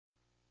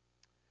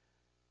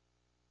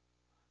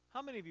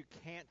How many of you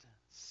can't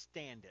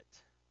stand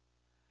it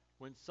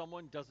when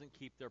someone doesn't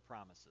keep their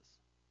promises?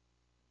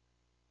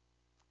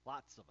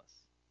 Lots of us.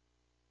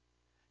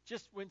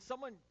 Just when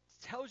someone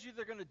tells you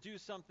they're going to do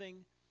something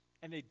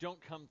and they don't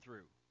come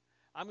through.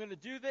 I'm going to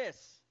do this.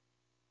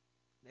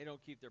 They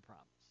don't keep their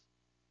promise.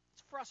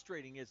 It's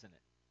frustrating, isn't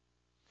it?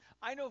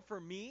 I know for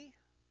me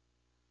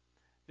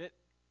that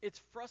it's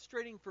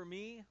frustrating for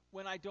me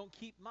when I don't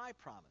keep my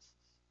promises.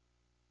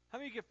 How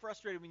many of you get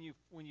frustrated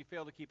when you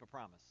fail to keep a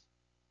promise?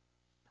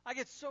 I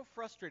get so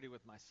frustrated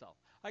with myself.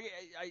 I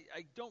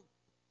don't.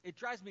 It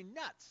drives me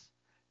nuts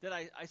that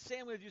I say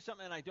I'm going to do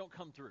something and I don't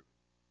come through.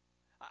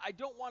 I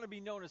don't want to be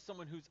known as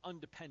someone who's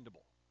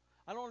undependable.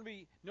 I don't want to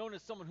be known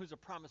as someone who's a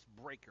promise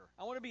breaker.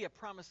 I want to be a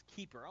promise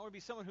keeper. I want to be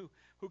someone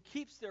who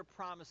keeps their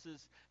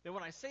promises, that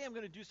when I say I'm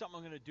going to do something,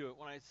 I'm going to do it.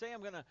 When I say I'm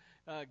going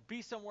to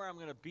be somewhere, I'm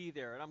going to be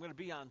there, and I'm going to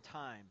be on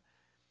time.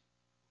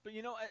 But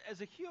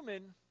as a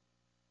human,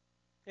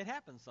 it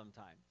happens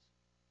sometimes.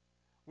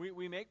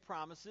 We make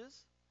promises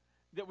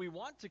that we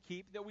want to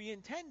keep, that we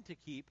intend to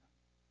keep,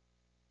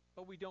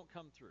 but we don't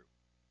come through.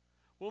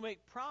 We'll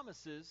make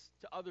promises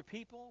to other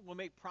people. We'll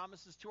make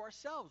promises to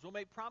ourselves. We'll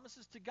make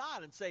promises to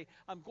God and say,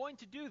 I'm going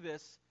to do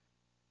this,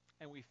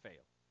 and we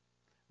fail.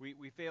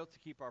 We fail to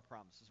keep our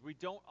promises. We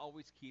don't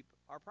always keep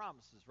our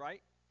promises,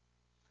 right?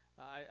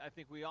 I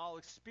think we all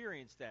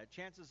experience that.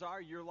 Chances are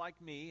you're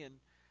like me,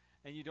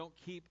 and you don't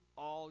keep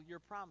all your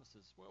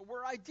promises.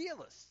 We're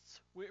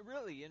idealists.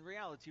 In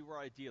reality, we're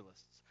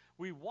idealists.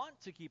 We want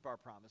to keep our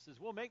promises.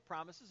 We'll make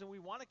promises, and we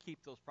want to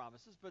keep those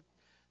promises, but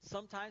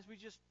sometimes we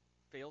just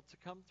fail to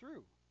come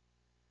through.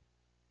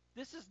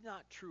 This is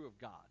not true of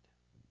God.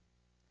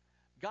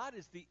 God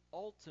is the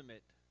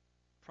ultimate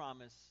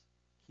promise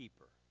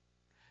keeper.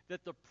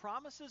 That the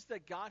promises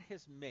that God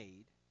has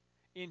made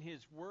in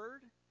His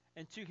Word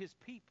and to His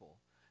people,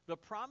 the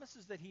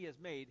promises that He has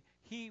made,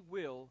 He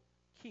will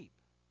keep.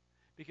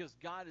 Because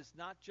God is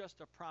not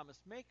just a promise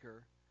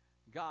maker,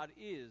 God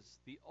is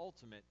the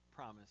ultimate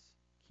promise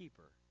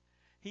keeper.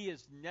 He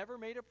has never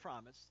made a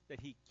promise that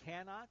He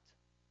cannot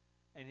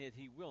and that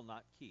He will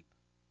not keep.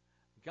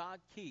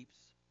 God keeps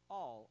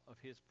all of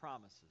His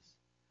promises.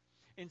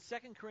 In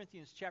 2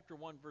 Corinthians chapter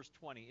 1, verse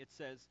 20, it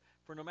says,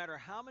 "For no matter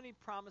how many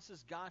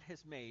promises God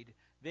has made,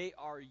 they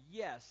are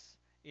yes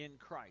in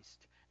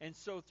Christ. And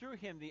so through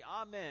Him the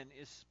Amen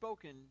is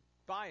spoken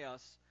by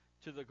us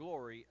to the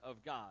glory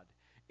of God."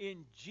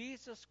 In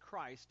Jesus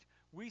Christ,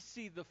 we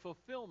see the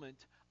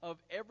fulfillment of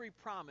every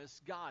promise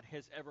God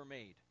has ever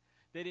made.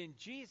 That in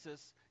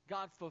Jesus,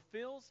 God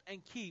fulfills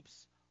and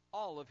keeps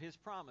all of His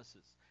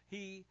promises.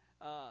 He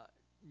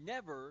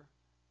never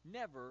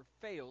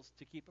fails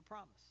to keep a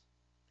promise.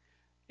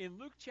 In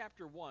Luke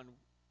chapter 1,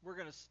 we're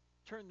going to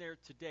turn there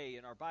today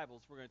in our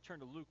Bibles. We're going to turn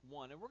to Luke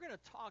 1, and we're going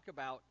to talk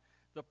about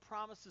the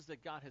promises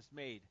that God has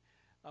made.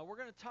 We're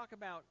going to talk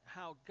about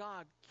how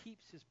God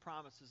keeps His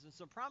promises, and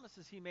some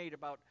promises He made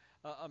about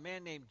a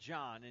man named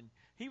John, and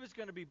he was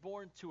going to be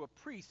born to a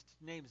priest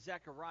named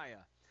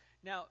Zechariah.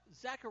 Now,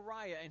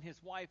 Zechariah and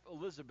his wife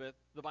Elizabeth,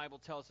 the Bible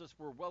tells us,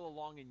 were well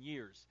along in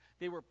years.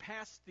 They were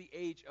past the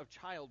age of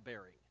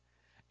childbearing.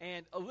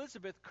 And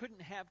Elizabeth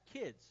couldn't have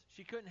kids.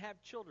 She couldn't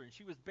have children.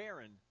 She was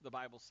barren, the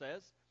Bible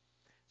says.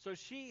 So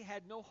she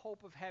had no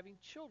hope of having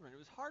children. It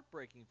was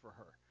heartbreaking for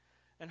her.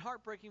 And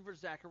heartbreaking for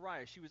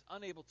Zechariah. She was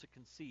unable to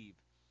conceive.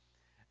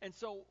 And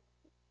so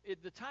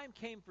the time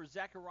came for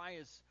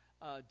Zechariah's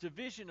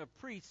division of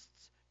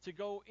priests to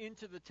go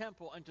into the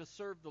temple and to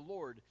serve the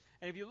Lord.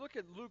 And if you look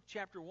at Luke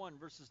chapter 1,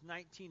 verses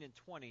 19 and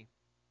 20,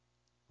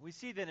 we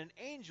see that an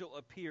angel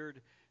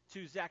appeared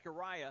to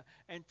Zechariah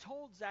and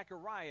told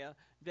Zechariah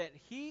that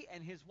he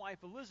and his wife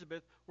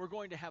Elizabeth were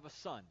going to have a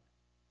son.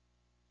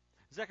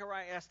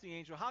 Zechariah asked the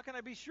angel, "How can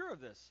I be sure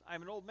of this? I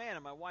am an old man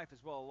and my wife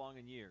is well along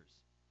in years."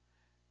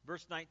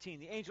 Verse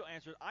 19, the angel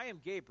answered, "I am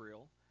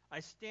Gabriel.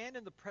 I stand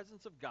in the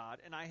presence of God,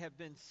 and I have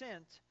been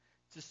sent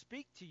to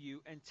speak to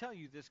you and tell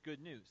you this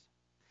good news.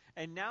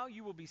 And now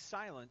you will be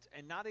silent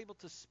and not able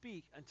to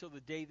speak until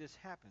the day this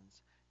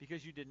happens,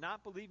 because you did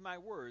not believe my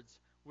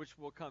words, which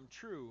will come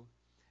true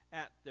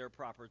at their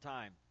proper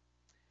time."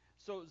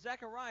 So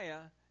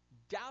Zechariah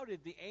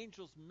doubted the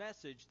angel's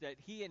message that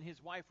he and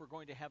his wife were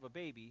going to have a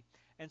baby,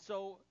 and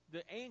so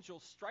the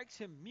angel strikes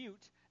him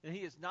mute, and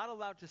he is not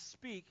allowed to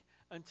speak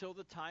until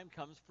the time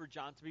comes for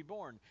John to be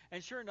born.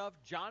 And sure enough,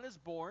 John is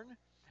born,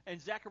 and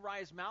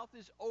Zechariah's mouth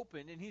is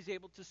open, and he's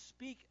able to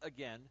speak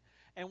again.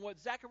 And what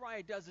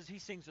Zechariah does is he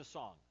sings a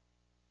song.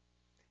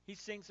 He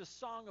sings a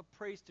song of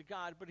praise to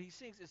God, but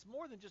it's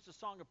more than just a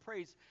song of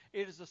praise.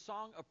 It is a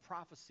song of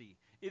prophecy.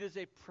 It is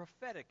a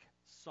prophetic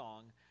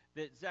song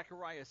that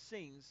Zechariah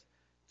sings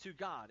to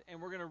God.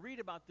 And we're going to read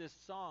about this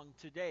song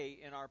today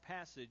in our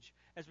passage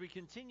as we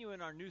continue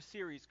in our new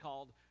series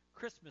called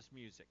Christmas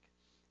Music.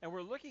 And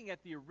we're looking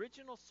at the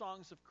original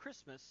songs of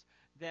Christmas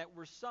that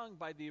were sung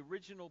by the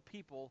original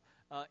people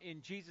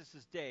in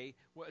Jesus' day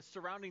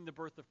surrounding the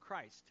birth of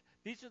Christ.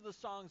 These are the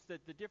songs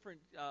that the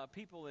different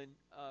people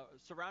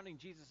surrounding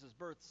Jesus'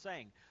 birth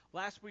sang.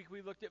 Last week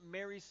we looked at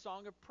Mary's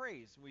song of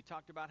praise, and we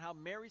talked about how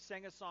Mary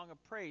sang a song of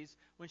praise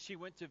when she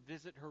went to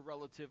visit her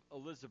relative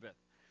Elizabeth.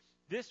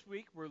 This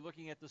week we're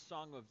looking at the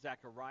song of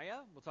Zechariah.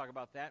 We'll talk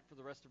about that for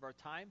the rest of our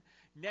time.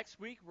 Next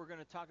week we're going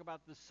to talk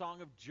about the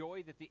song of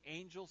joy that the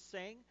angels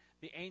sang,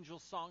 the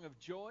angels' song of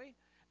joy.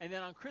 And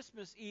then on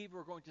Christmas Eve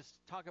we're going to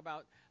talk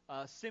about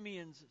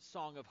Simeon's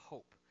song of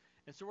hope.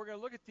 And so we're going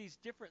to look at these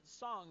different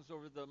songs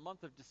over the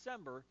month of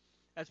December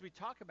as we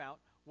talk about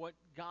what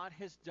God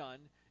has done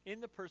in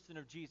the person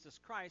of Jesus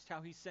Christ,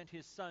 how he sent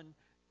his son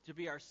to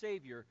be our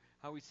Savior,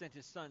 how he sent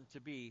his son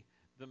to be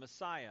the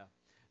Messiah.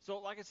 So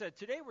like I said,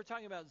 today we're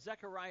talking about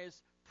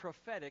Zechariah's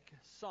prophetic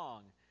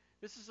song.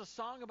 This is a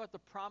song about the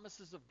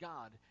promises of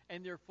God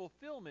and their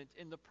fulfillment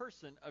in the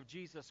person of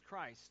Jesus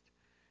Christ.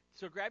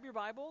 So grab your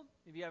Bible.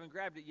 If you haven't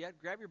grabbed it yet,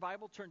 grab your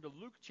Bible, turn to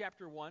Luke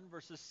chapter 1,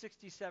 verses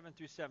 67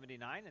 through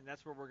 79, and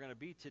that's where we're going to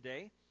be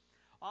today.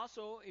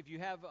 Also, if you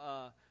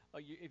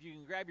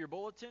can grab your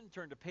bulletin,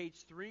 turn to page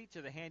 3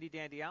 to the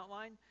handy-dandy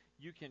outline.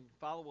 You can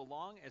follow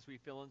along as we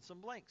fill in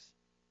some blanks.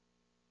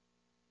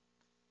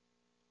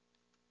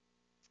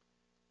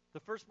 The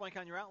first blank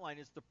on your outline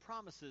is the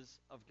promises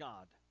of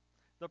God.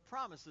 The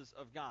promises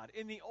of God.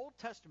 In the Old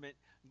Testament,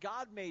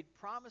 God made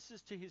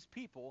promises to his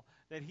people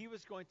that he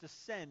was going to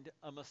send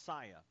a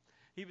Messiah.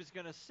 He was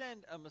going to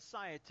send a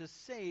Messiah to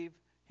save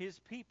his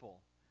people.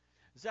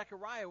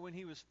 Zechariah, when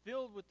he was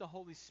filled with the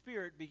Holy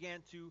Spirit,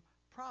 began to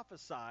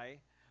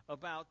prophesy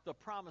about the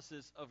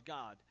promises of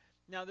God.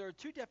 Now, there are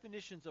two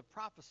definitions of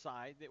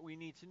prophesy that we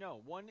need to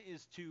know. One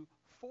is to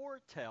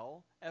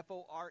foretell,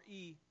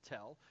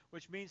 F-O-R-E-tell,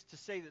 which means to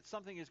say that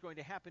something is going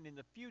to happen in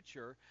the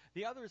future.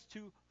 The other is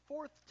to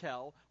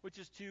forthtell, which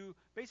is to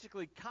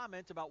basically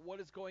comment about what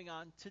is going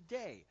on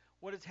today,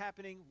 what is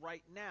happening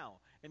right now.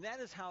 And that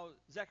is how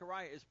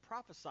Zechariah is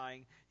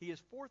prophesying. He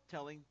is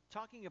forthtelling,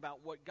 talking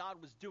about what God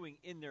was doing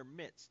in their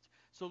midst.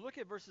 So look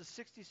at verses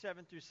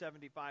 67 through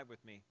 75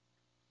 with me.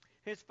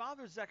 His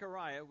father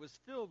Zechariah was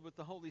filled with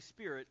the Holy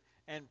Spirit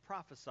and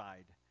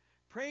prophesied.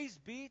 Praise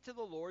be to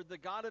the Lord, the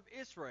God of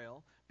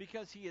Israel,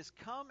 because he has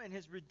come and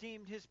has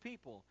redeemed his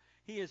people.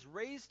 He has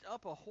raised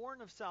up a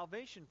horn of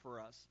salvation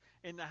for us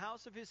in the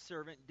house of his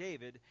servant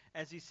David,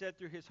 as he said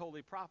through his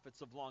holy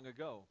prophets of long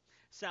ago.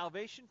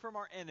 Salvation from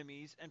our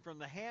enemies and from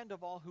the hand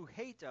of all who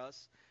hate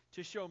us,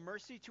 to show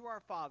mercy to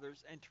our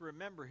fathers and to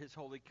remember his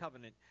holy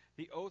covenant,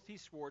 the oath he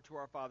swore to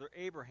our father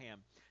Abraham,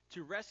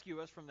 to rescue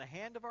us from the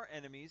hand of our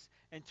enemies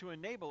and to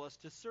enable us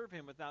to serve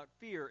him without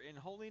fear in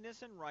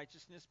holiness and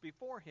righteousness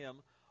before him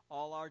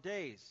all our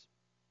days.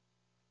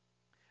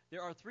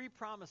 There are three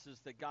promises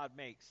that God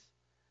makes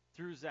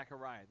through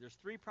Zechariah. There's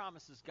three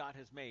promises God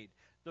has made.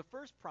 The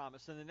first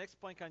promise, and the next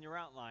blank on your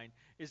outline,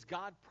 is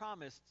God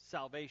promised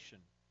salvation.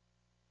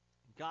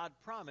 God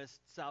promised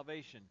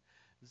salvation.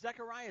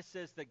 Zechariah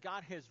says that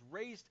God has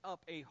raised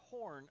up a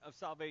horn of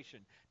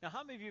salvation. Now,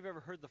 how many of you have ever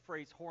heard the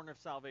phrase horn of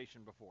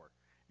salvation before?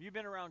 If you've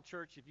been around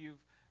church, if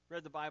you've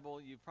read the Bible,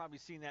 you've probably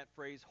seen that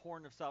phrase,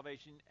 horn of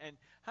salvation. And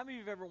how many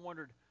of you have ever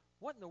wondered,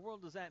 what in the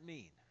world does that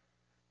mean?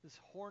 This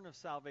horn of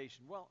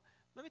salvation. Well,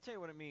 let me tell you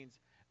what it means.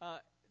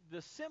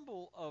 The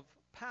symbol of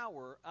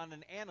power on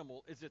an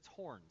animal is its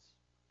horns.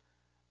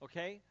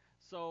 Okay?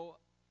 So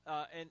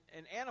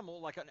an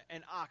animal, like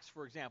an ox,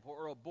 for example,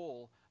 or a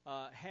bull,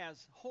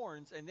 has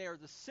horns, and they are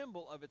the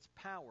symbol of its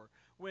power.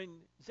 When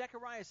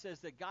Zechariah says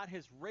that God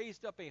has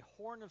raised up a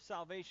horn of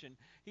salvation,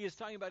 he is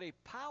talking about a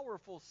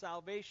powerful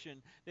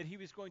salvation that he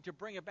was going to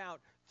bring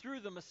about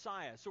through the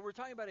Messiah. So we're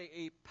talking about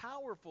a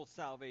powerful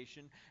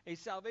salvation, a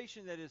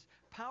salvation that is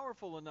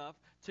powerful enough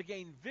to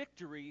gain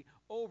victory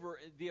over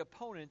the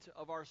opponent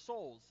of our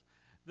souls.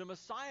 The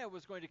Messiah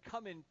was going to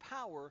come in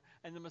power,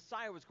 and the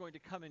Messiah was going to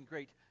come in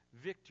great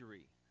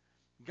victory.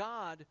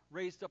 God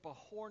raised up a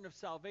horn of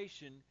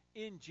salvation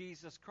in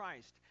Jesus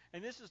Christ.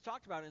 And this is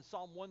talked about in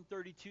Psalm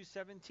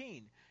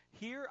 132:17.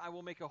 Here I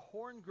will make a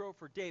horn grow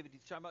for David,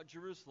 he's talking about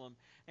Jerusalem,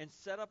 and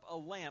set up a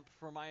lamp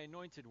for my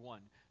anointed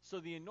one. So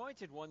the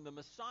anointed one, the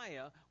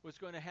Messiah, was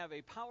going to have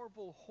a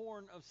powerful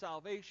horn of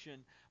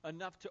salvation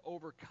enough to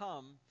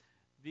overcome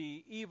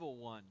the evil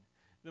one.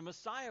 The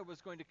Messiah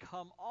was going to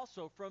come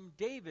also from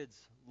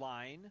David's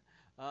line,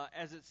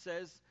 as it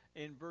says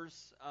in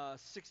verse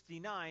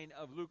 69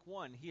 of Luke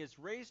 1. He has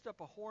raised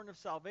up a horn of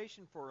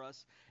salvation for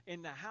us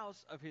in the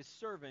house of his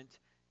servant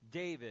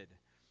David.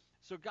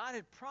 So God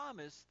had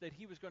promised that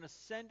he was going to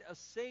send a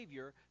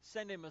Savior,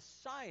 send a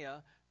Messiah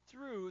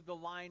through the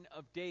line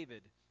of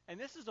David. And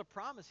this is a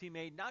promise he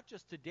made not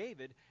just to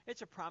David,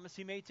 it's a promise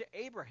he made to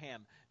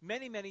Abraham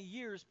many, many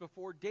years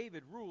before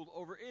David ruled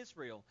over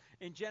Israel.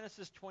 In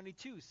Genesis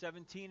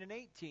 22:17 and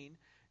 18,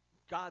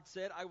 God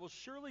said, I will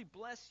surely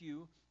bless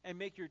you and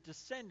make your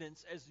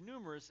descendants as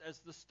numerous as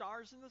the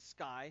stars in the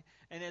sky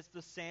and as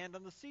the sand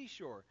on the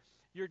seashore.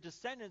 Your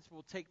descendants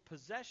will take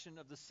possession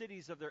of the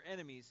cities of their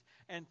enemies,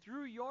 and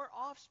through your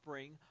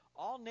offspring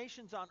all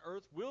nations on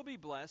earth will be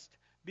blessed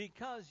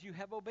because you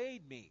have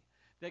obeyed me.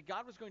 That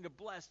God was going to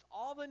bless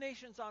all the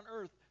nations on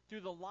earth through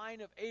the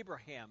line of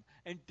Abraham.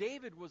 And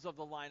David was of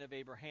the line of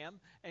Abraham.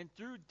 And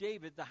through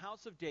David, the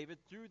house of David,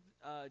 through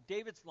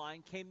David's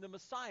line came the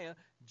Messiah,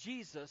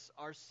 Jesus,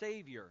 our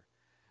Savior.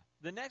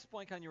 The next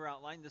point on your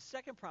outline, the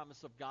second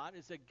promise of God,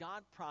 is that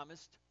God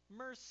promised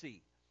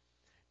mercy.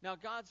 Now,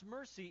 God's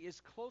mercy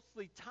is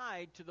closely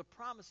tied to the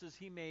promises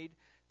he made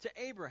to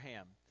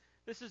Abraham.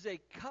 This is a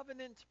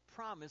covenant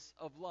promise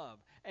of love,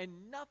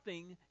 and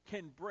nothing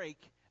can break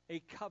a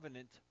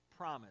covenant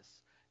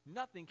promise.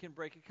 Nothing can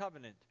break a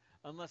covenant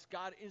unless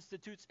God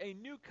institutes a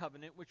new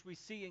covenant, which we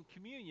see in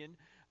communion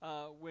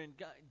when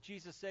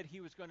Jesus said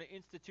he was going to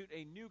institute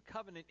a new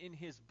covenant in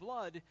his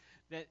blood,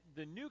 that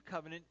the new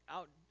covenant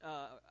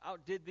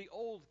outdid the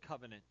old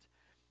covenant.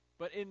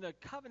 But in the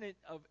covenant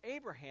of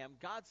Abraham,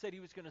 God said he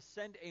was going to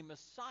send a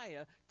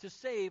Messiah to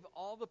save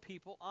all the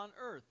people on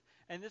earth.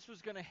 And this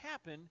was going to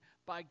happen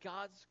by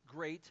God's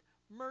great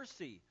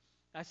mercy.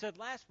 I said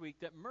last week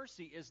that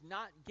mercy is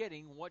not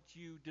getting what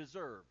you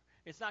deserve.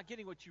 It's not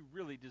getting what you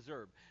really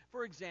deserve.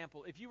 For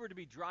example, if you were to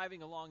be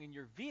driving along in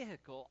your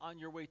vehicle on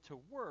your way to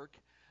work,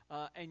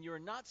 and you're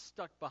not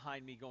stuck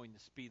behind me going the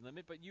speed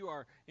limit, but you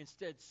are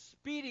instead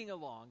speeding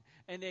along,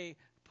 and a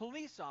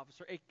police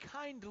officer, a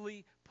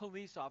kindly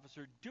police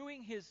officer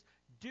doing his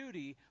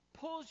duty,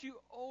 pulls you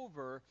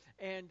over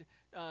and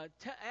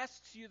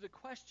asks you the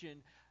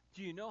question,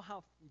 do you know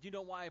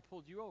why I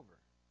pulled you over?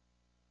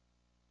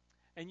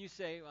 And you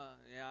say,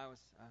 yeah,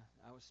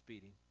 I was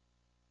speeding.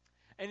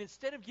 And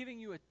instead of giving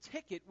you a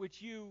ticket, which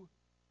you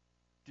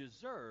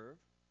deserve,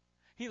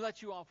 he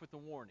lets you off with a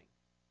warning.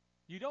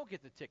 You don't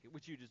get the ticket,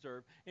 which you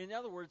deserve. In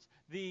other words,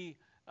 the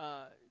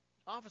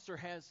officer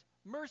has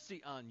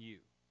mercy on you.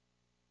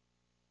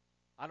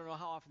 I don't know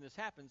how often this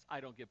happens. I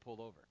don't get pulled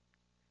over.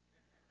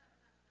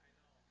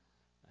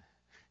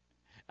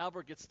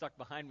 Albert gets stuck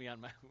behind me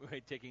on my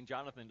way taking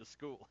Jonathan to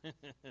school.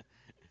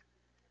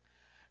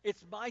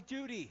 It's my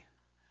duty.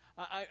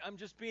 I'm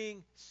just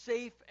being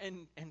safe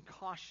and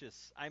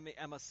cautious.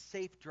 I'm a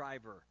safe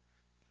driver.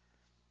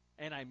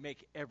 And I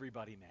make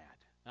everybody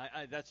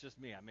mad. That's just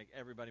me. I make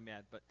everybody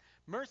mad. But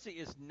mercy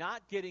is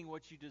not getting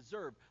what you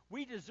deserve.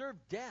 We deserve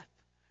death.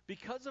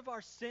 Because of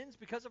our sins,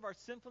 because of our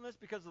sinfulness,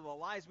 because of the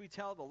lies we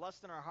tell, the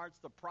lust in our hearts,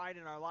 the pride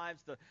in our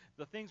lives,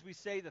 the things we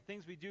say, the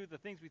things we do, the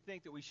things we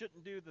think that we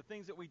shouldn't do, the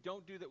things that we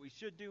don't do that we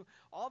should do,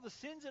 all the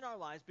sins in our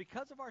lives,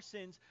 because of our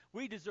sins,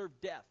 we deserve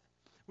death.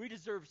 We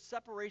deserve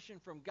separation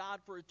from God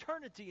for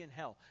eternity in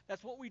hell.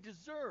 That's what we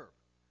deserve.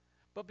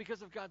 But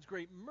because of God's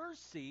great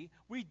mercy,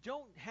 we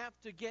don't have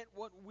to get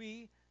what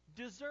we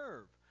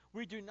deserve.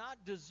 We do not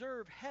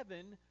deserve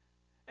heaven,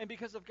 and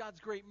because of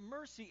God's great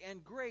mercy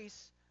and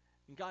grace,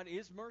 and God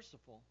is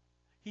merciful,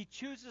 he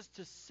chooses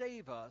to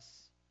save us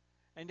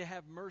and to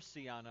have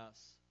mercy on us,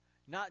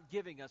 not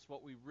giving us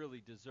what we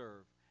really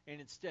deserve, and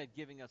instead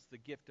giving us the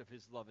gift of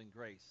his love and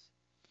grace.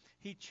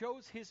 He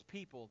chose his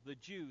people, the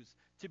Jews,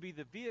 to be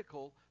the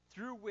vehicle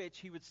through which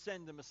he would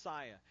send the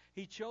Messiah.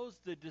 He chose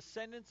the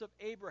descendants of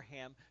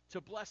Abraham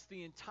to bless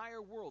the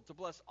entire world, to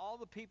bless all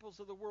the peoples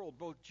of the world,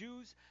 both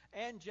Jews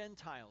and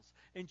Gentiles.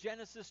 In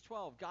Genesis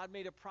 12, God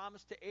made a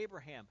promise to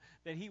Abraham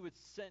that he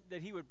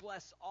would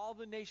bless all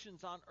the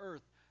nations on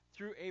earth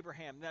through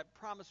Abraham. That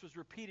promise was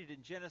repeated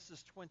in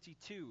Genesis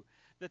 22,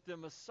 that the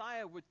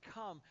Messiah would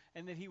come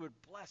and that he would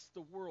bless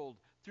the world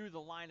through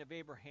the line of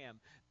Abraham.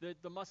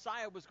 The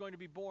Messiah was going to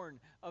be born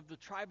of the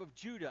tribe of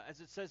Judah, as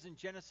it says in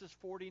Genesis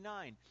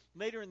 49.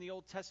 Later in the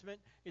Old Testament,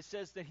 it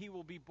says that he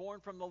will be born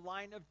from the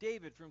line of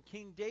David, from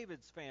King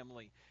David's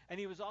family. And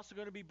he was also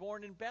going to be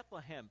born in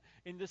Bethlehem,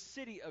 in the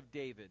city of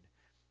David.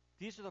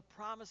 These are the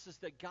promises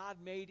that God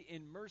made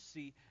in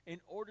mercy in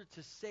order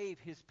to save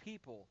his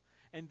people.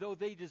 And though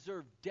they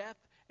deserve death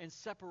and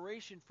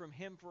separation from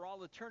him for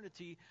all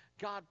eternity,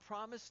 God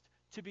promised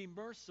to be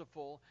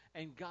merciful,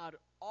 and God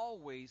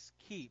always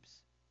keeps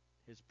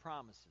his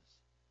promises.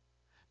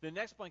 The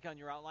next blank on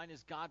your outline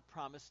is God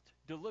promised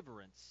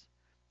deliverance.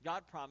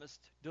 God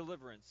promised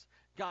deliverance.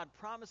 God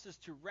promises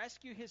to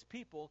rescue his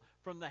people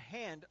from the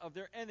hand of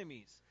their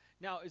enemies.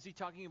 Now, is he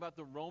talking about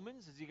the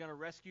Romans? Is he going to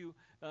rescue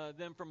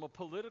them from a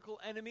political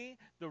enemy,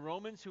 the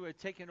Romans who had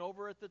taken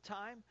over at the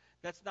time?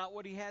 That's not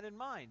what he had in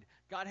mind.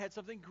 God had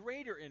something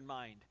greater in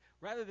mind.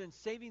 Rather than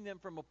saving them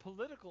from a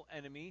political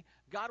enemy,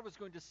 God was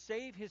going to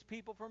save his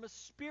people from a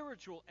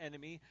spiritual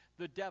enemy,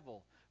 the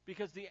devil.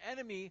 Because the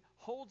enemy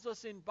holds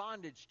us in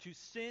bondage to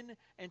sin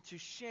and to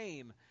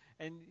shame.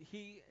 And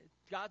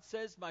God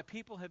says, my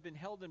people have been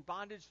held in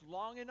bondage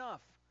long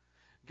enough.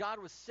 God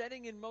was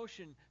setting in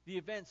motion the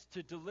events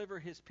to deliver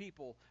his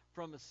people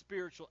from a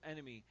spiritual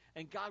enemy.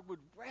 And God would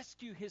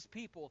rescue his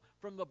people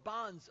from the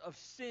bonds of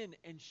sin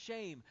and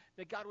shame.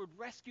 That God would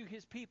rescue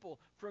his people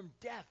from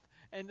death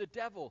and the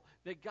devil,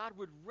 that God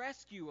would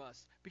rescue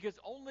us, because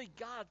only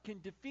God can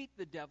defeat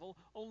the devil.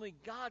 Only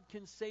God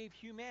can save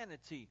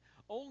humanity.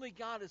 Only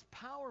God is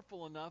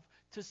powerful enough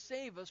to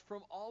save us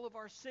from all of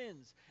our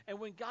sins. And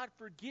when God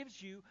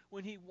forgives you,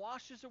 when he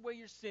washes away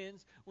your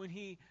sins, when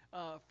he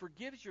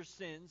forgives your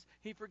sins,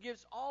 he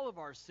forgives all of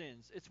our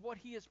sins. It's what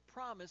he has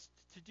promised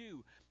to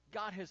do.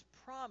 God has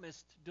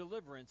promised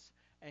deliverance,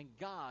 and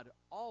God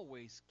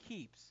always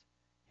keeps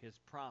his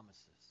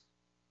promises.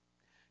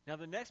 Now,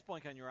 the next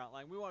point on your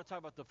outline, we want to talk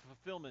about the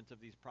fulfillment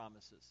of these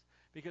promises,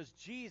 because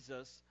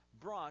Jesus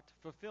brought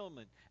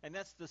fulfillment. And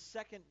that's the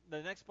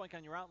next point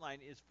on your outline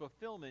is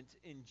fulfillment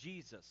in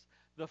Jesus.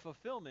 The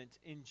fulfillment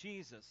in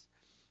Jesus.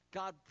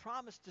 God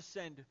promised to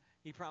send,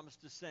 he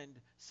promised to send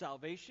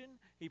salvation,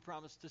 he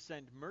promised to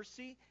send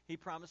mercy, he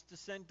promised to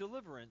send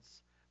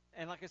deliverance.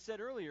 And like I said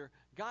earlier,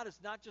 God is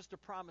not just a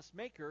promise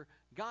maker,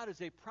 God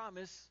is a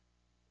promise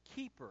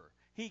keeper.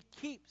 He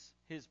keeps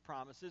his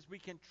promises. We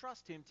can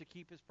trust him to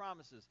keep his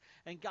promises.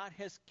 And God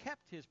has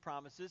kept his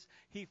promises.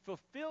 He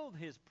fulfilled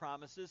his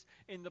promises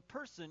in the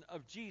person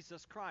of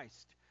Jesus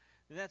Christ.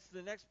 And that's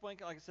the next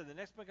point. Like I said, the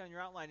next point on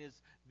your outline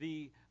is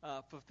the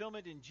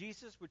fulfillment in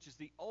Jesus, which is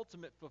the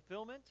ultimate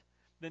fulfillment.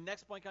 The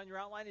next point on your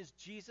outline is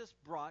Jesus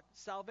brought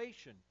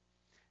salvation.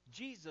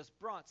 Jesus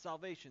brought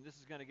salvation. This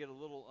is going to get a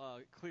little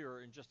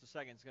clearer in just a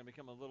second. It's going to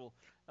become a little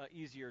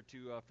easier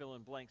to fill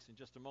in blanks in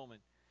just a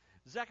moment.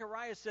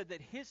 Zechariah said that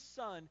his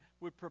son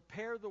would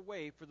prepare the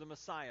way for the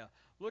Messiah.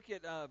 Look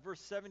at verse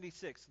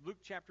 76, Luke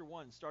chapter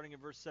 1, starting in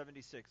verse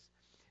 76.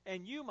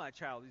 And you, my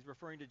child, he's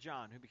referring to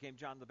John, who became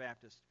John the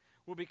Baptist,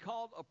 will be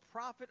called a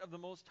prophet of the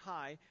Most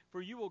High,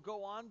 for you will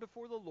go on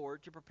before the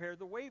Lord to prepare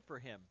the way for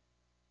him,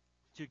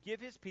 to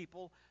give his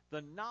people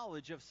the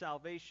knowledge of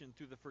salvation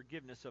through the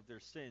forgiveness of their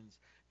sins,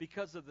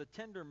 because of the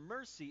tender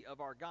mercy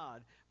of our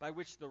God, by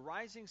which the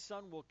rising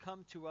sun will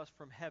come to us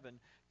from heaven,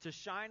 to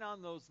shine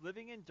on those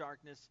living in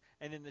darkness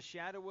and in the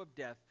shadow of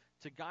death,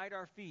 to guide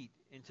our feet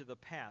into the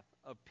path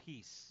of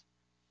peace.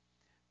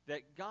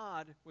 That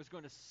God was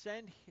going to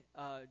send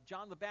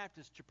John the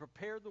Baptist to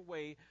prepare the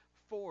way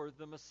for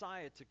the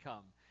Messiah to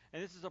come.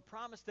 And this is a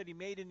promise that he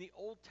made in the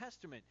Old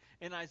Testament.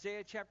 In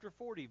Isaiah chapter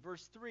 40,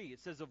 verse 3,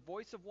 it says, a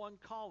voice of one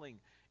calling,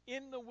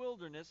 in the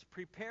wilderness,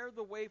 prepare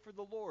the way for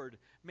the Lord.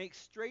 Make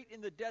straight in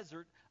the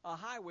desert a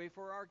highway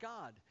for our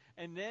God.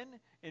 And then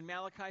in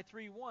Malachi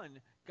 3:1,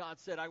 God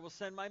said, I will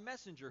send my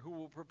messenger who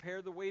will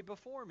prepare the way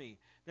before me.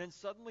 Then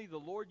suddenly the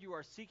Lord you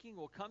are seeking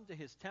will come to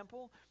his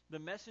temple. The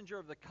messenger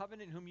of the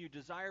covenant whom you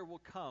desire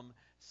will come,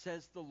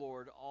 says the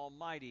Lord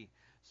Almighty.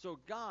 So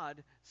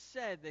God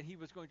said that he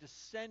was going to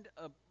send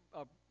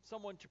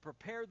someone to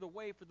prepare the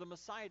way for the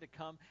Messiah to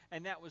come,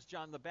 and that was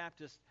John the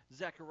Baptist,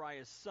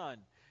 Zechariah's son.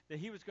 That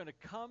he was going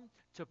to come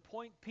to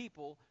point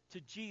people to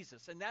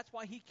Jesus. And that's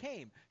why he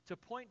came, to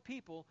point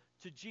people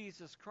to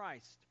Jesus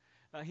Christ.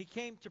 He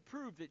came to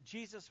prove that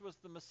Jesus was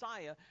the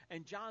Messiah,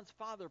 and John's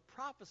father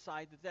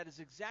prophesied that that is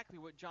exactly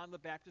what John the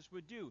Baptist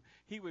would do.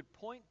 He would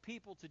point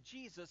people to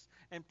Jesus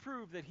and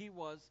prove that he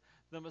was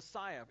the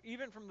Messiah,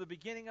 even from the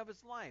beginning of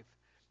his life.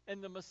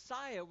 And the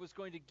Messiah was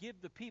going to give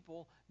the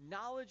people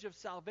knowledge of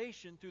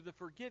salvation through the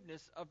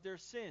forgiveness of their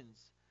sins.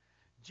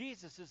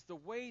 Jesus is the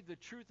way, the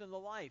truth, and the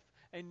life,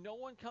 and no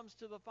one comes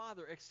to the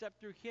Father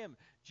except through him.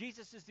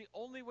 Jesus is the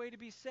only way to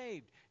be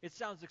saved. It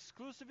sounds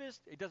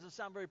exclusivist. It doesn't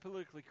sound very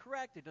politically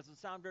correct. It doesn't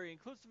sound very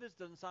inclusivist. It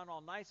doesn't sound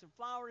all nice and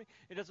flowery.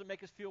 It doesn't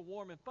make us feel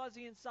warm and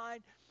fuzzy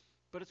inside,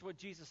 but it's what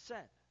Jesus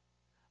said.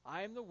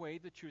 I am the way,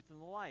 the truth,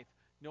 and the life.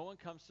 No one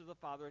comes to the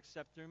Father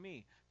except through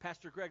me.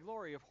 Pastor Greg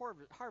Laurie of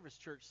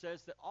Harvest Church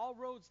says that all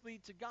roads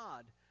lead to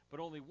God, but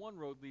only one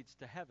road leads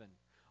to heaven.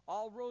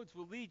 All roads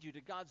will lead you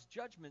to God's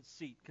judgment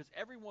seat, because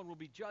everyone will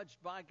be judged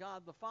by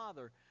God the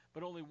Father.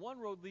 But only one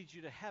road leads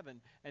you to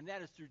heaven, and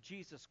that is through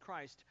Jesus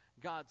Christ,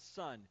 God's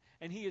Son.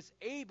 And he is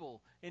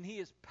able, and he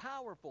is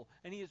powerful,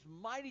 and he is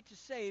mighty to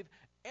save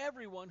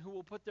everyone who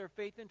will put their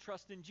faith and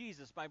trust in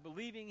Jesus by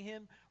believing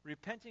him,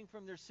 repenting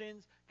from their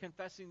sins,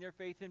 confessing their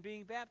faith, and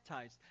being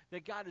baptized.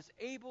 That God is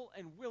able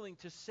and willing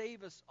to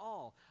save us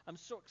all. I'm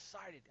so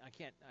excited.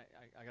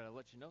 I got to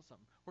let you know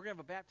something. We're going to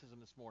have a baptism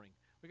this morning.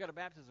 We got a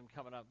baptism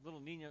coming up. Little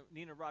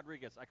Nina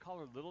Rodriguez. I call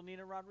her Little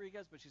Nina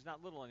Rodriguez, but she's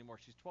not little anymore.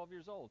 She's 12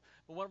 years old.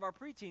 But one of our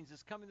preteens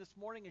is coming this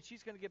morning, and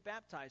she's going to get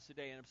baptized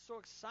today. And I'm so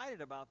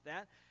excited about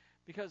that,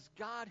 because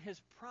God has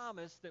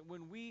promised that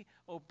when we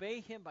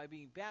obey him by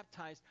being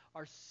baptized,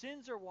 our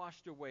sins are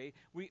washed away.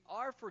 We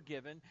are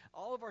forgiven.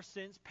 All of our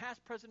sins,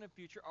 past, present, and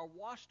future, are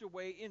washed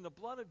away in the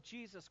blood of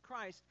Jesus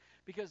Christ,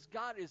 because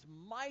God is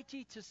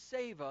mighty to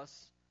save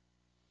us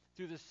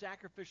through the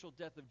sacrificial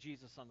death of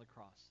Jesus on the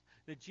cross.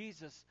 That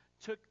Jesus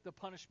took the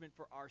punishment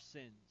for our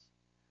sins.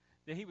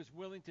 That he was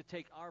willing to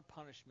take our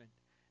punishment.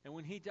 And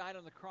when he died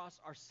on the cross,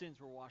 our sins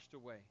were washed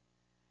away.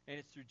 And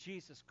it's through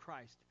Jesus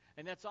Christ.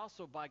 And that's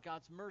also by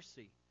God's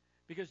mercy,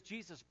 because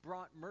Jesus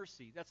brought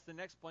mercy. That's the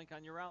next blank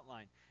on your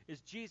outline,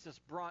 is Jesus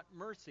brought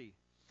mercy.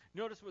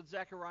 Notice what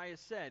Zechariah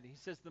said. He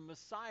says the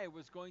Messiah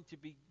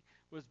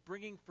was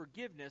bringing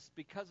forgiveness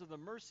because of the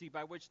mercy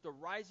by which the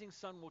rising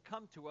sun will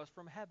come to us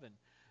from heaven.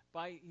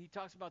 he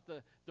talks about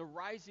the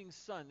rising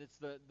sun. It's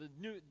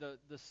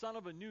the sun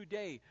of a new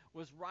day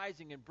was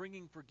rising and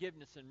bringing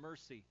forgiveness and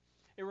mercy.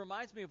 It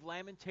reminds me of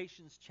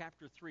Lamentations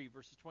chapter 3,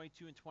 verses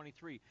 22 and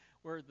 23,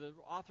 where the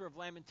author of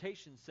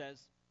Lamentations says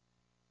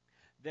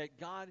that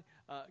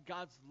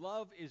God's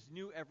love is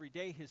new every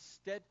day. His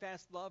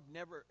steadfast love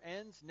never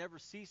ends, never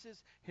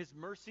ceases. His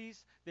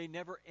mercies, they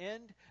never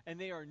end, and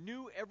they are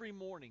new every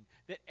morning.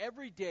 That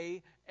every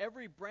day,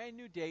 every brand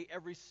new day,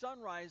 every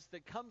sunrise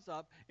that comes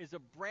up is a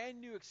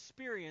brand new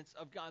experience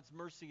of God's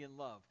mercy and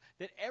love.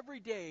 That every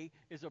day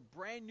is a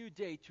brand new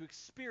day to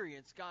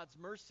experience God's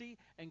mercy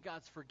and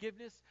God's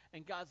forgiveness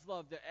and God's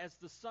love. That as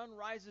the sun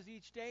rises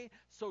each day,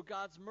 so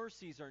God's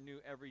mercies are new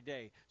every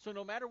day. So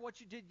no matter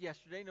what you did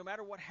yesterday, no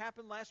matter what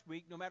happened last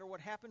week, no matter what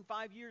happened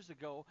 5 years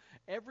ago,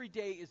 every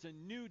day is a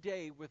new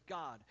day with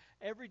God.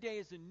 Every day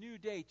is a new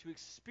day to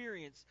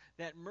experience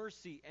that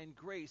mercy and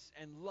grace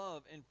and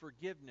love and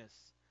forgiveness.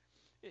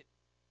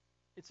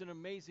 It's an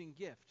amazing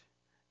gift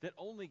that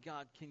only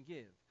God can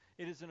give.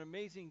 It is an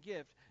amazing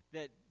gift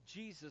that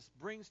Jesus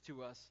brings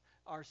to us,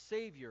 our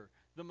Savior,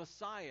 the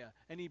Messiah,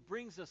 and he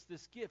brings us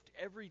this gift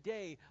every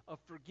day of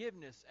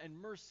forgiveness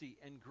and mercy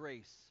and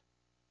grace.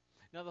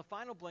 Now the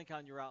final blank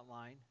on your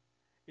outline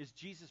is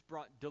Jesus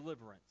brought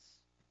deliverance.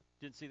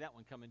 Didn't see that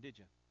one coming, did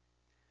you?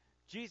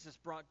 Jesus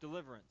brought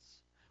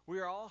deliverance. We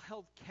are all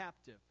held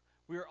captive.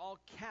 We are all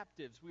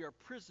captives. We are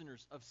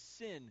prisoners of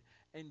sin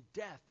and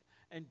death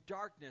and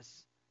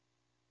darkness.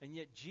 And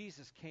yet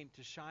Jesus came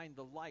to shine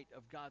the light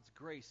of God's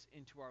grace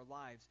into our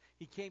lives.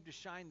 He came to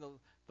shine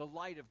the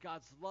light of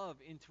God's love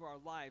into our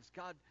lives.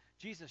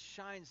 Jesus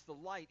shines the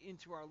light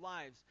into our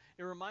lives.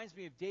 It reminds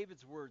me of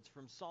David's words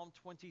from Psalm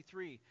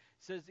 23. It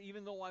says,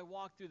 even though I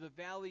walk through the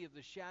valley of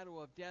the shadow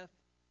of death,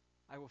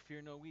 I will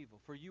fear no evil,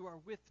 for you are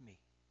with me.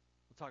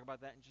 We'll talk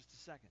about that in just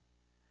a second.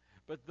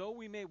 But though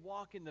we may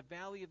walk in the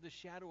valley of the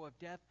shadow of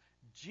death,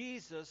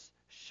 Jesus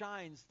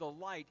shines the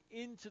light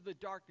into the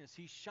darkness.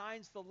 He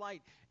shines the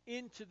light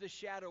into the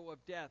shadow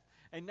of death.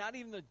 And not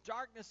even the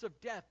darkness of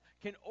death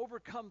can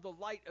overcome the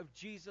light of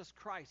Jesus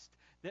Christ.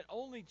 That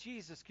only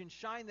Jesus can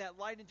shine that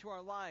light into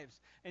our lives.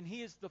 And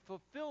he is the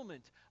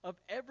fulfillment of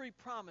every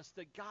promise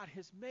that God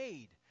has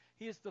made.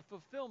 He is the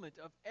fulfillment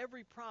of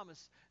every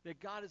promise that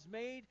God has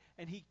made,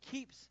 and he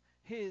keeps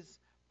his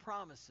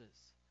promises.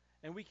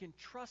 And we can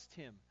trust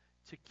him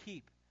to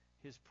keep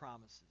his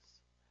promises.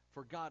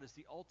 For God is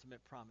the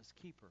ultimate promise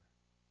keeper.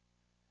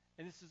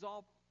 And this is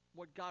all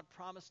what God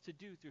promised to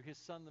do through his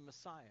Son, the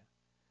Messiah.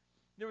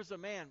 There was a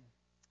man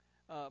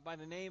by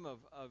the name of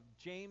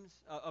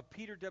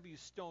Peter W.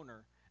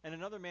 Stoner, and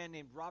another man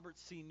named Robert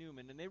C.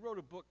 Newman, and they wrote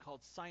a book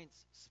called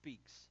Science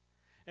Speaks.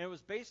 And it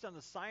was based on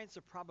the science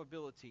of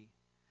probability,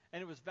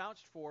 and it was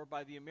vouched for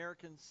by the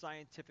American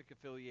Scientific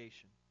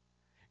Affiliation.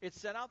 It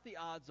set out the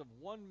odds of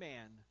one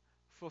man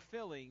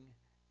fulfilling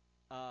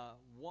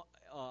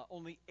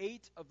only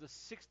 8 of the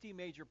 60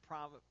 major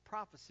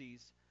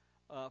prophecies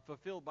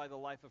fulfilled by the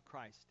life of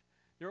Christ.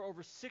 There are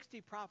over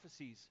 60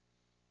 prophecies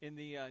in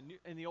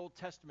the Old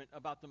Testament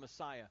about the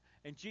Messiah,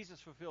 and Jesus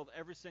fulfilled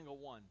every single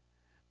one.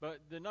 But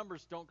the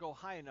numbers don't go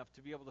high enough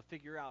to be able to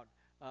figure out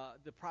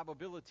the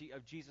probability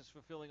of Jesus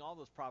fulfilling all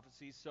those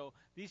prophecies. So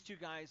these two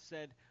guys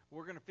said,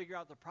 we're going to figure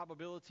out the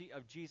probability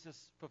of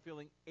Jesus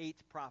fulfilling 8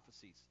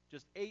 prophecies.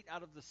 Just 8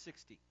 out of the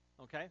 60,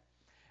 okay?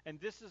 And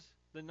this is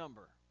the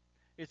number.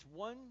 It's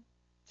 1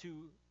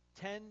 to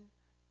 10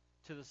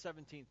 to the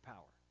 17th power.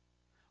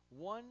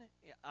 1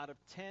 out of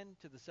 10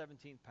 to the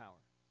 17th power.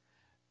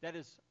 That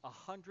is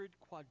 100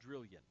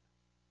 quadrillion.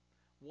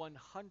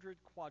 100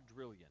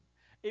 quadrillion.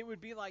 It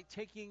would be like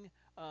taking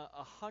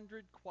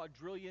 100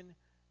 quadrillion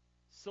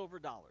silver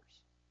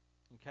dollars,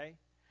 okay,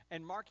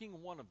 and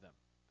marking one of them.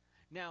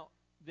 Now,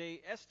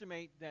 they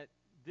estimate that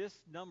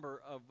this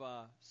number of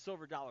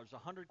silver dollars,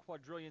 100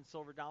 quadrillion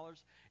silver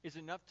dollars, is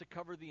enough to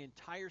cover the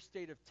entire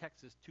state of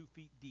Texas 2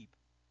 feet deep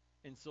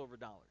in silver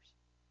dollars.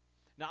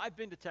 Now, I've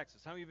been to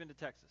Texas. How many of you have been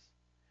to Texas?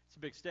 It's a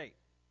big state.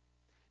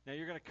 Now,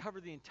 you're going to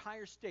cover the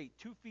entire state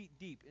 2 feet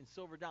deep in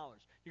silver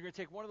dollars. You're going to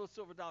take one of those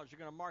silver dollars, you're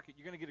going to mark it.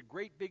 You're going to get a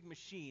great big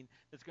machine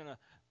that's going to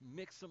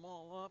mix them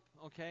all up,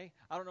 okay?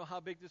 I don't know how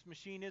big this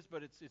machine is,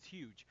 but it's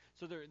huge.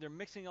 So they're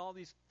mixing all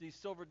these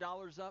silver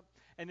dollars up,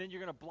 and then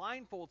you're going to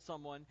blindfold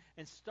someone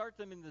and start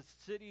them in the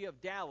city of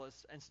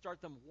Dallas and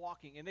start them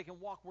walking. And they can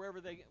walk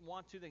wherever they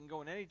want to. They can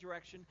go in any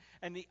direction.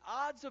 And the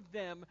odds of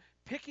them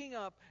picking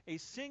up a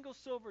single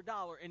silver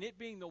dollar and it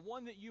being the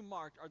one that you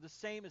marked are the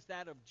same as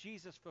that of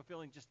Jesus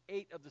fulfilling just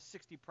 8 of the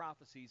 60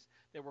 prophecies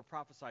that were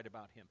prophesied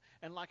about him.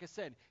 And like I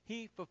said,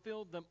 he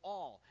fulfilled them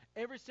all.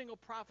 Every single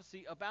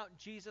prophecy about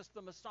Jesus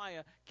the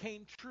Messiah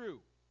came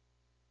true.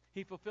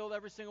 He fulfilled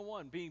every single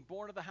one. Being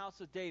born of the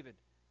house of David,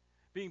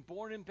 being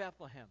born in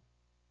Bethlehem,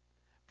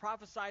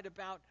 prophesied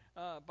about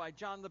by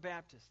John the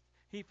Baptist.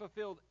 He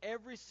fulfilled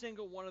every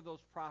single one of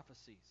those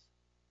prophecies.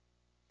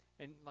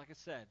 And like I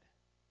said,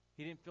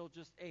 he didn't fill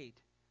just 8,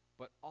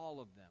 but all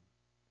of them.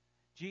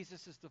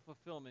 Jesus is the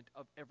fulfillment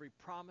of every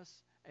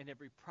promise and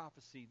every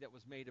prophecy that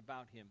was made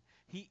about him.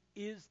 He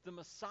is the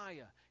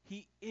Messiah.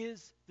 He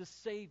is the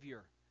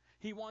Savior.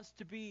 He wants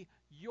to be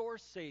your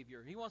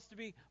Savior. He wants to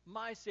be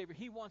my Savior.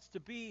 He wants to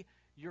be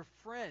your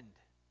friend.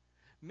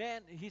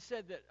 Man, he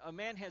said that a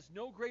man has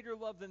no greater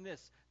love than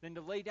this, than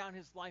to lay down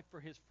his life for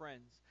his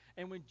friends.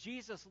 And when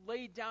Jesus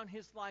laid down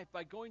his life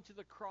by going to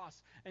the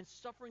cross and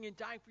suffering and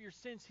dying for your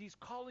sins, he's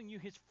calling you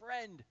his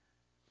friend.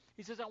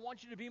 He says, I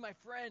want you to be my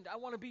friend. I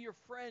want to be your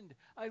friend.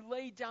 I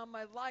laid down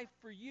my life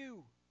for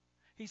you.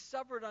 He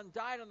suffered and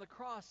died on the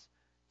cross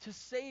to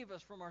save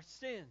us from our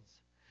sins.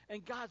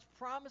 And God's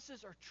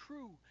promises are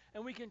true,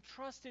 and we can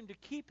trust him to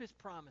keep his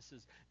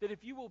promises. That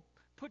if you will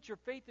put your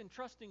faith and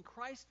trust in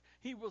Christ,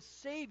 he will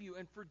save you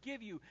and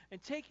forgive you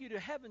and take you to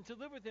heaven to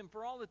live with him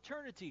for all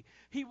eternity.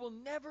 He will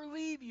never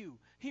leave you.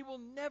 He will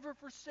never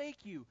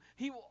forsake you.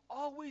 He will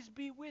always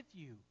be with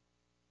you.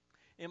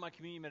 In my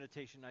communion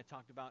meditation, I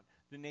talked about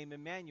the name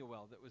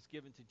Emmanuel that was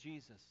given to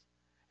Jesus.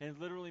 And it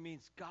literally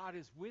means God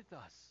is with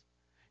us.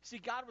 See,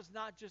 God was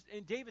not just,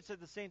 and David said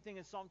the same thing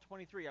in Psalm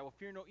 23, I will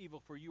fear no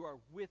evil, for you are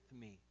with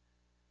me.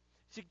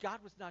 See,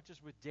 God was not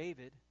just with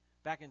David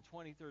back in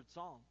 23rd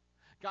Psalm.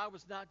 God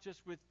was not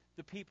just with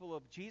the people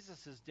of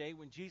Jesus' day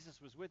when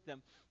Jesus was with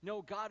them.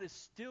 No, God is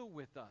still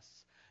with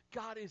us.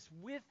 God is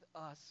with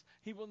us.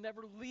 He will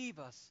never leave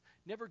us,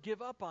 never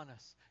give up on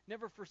us,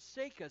 never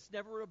forsake us,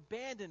 never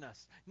abandon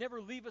us,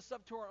 never leave us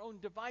up to our own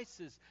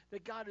devices.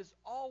 That God is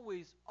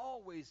always,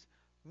 always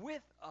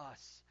with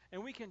us.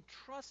 And we can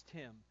trust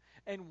him.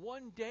 And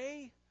one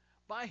day,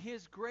 by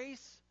his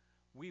grace,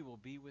 we will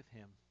be with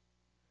him.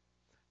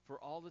 For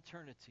all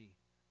eternity,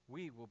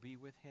 we will be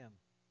with him.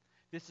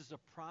 This is a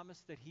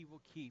promise that he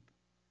will keep.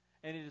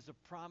 And it is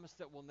a promise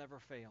that will never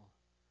fail.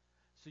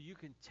 So you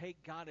can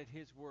take God at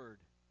his word,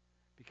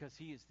 because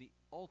he is the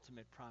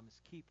ultimate promise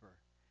keeper,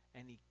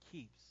 and he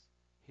keeps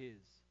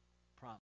his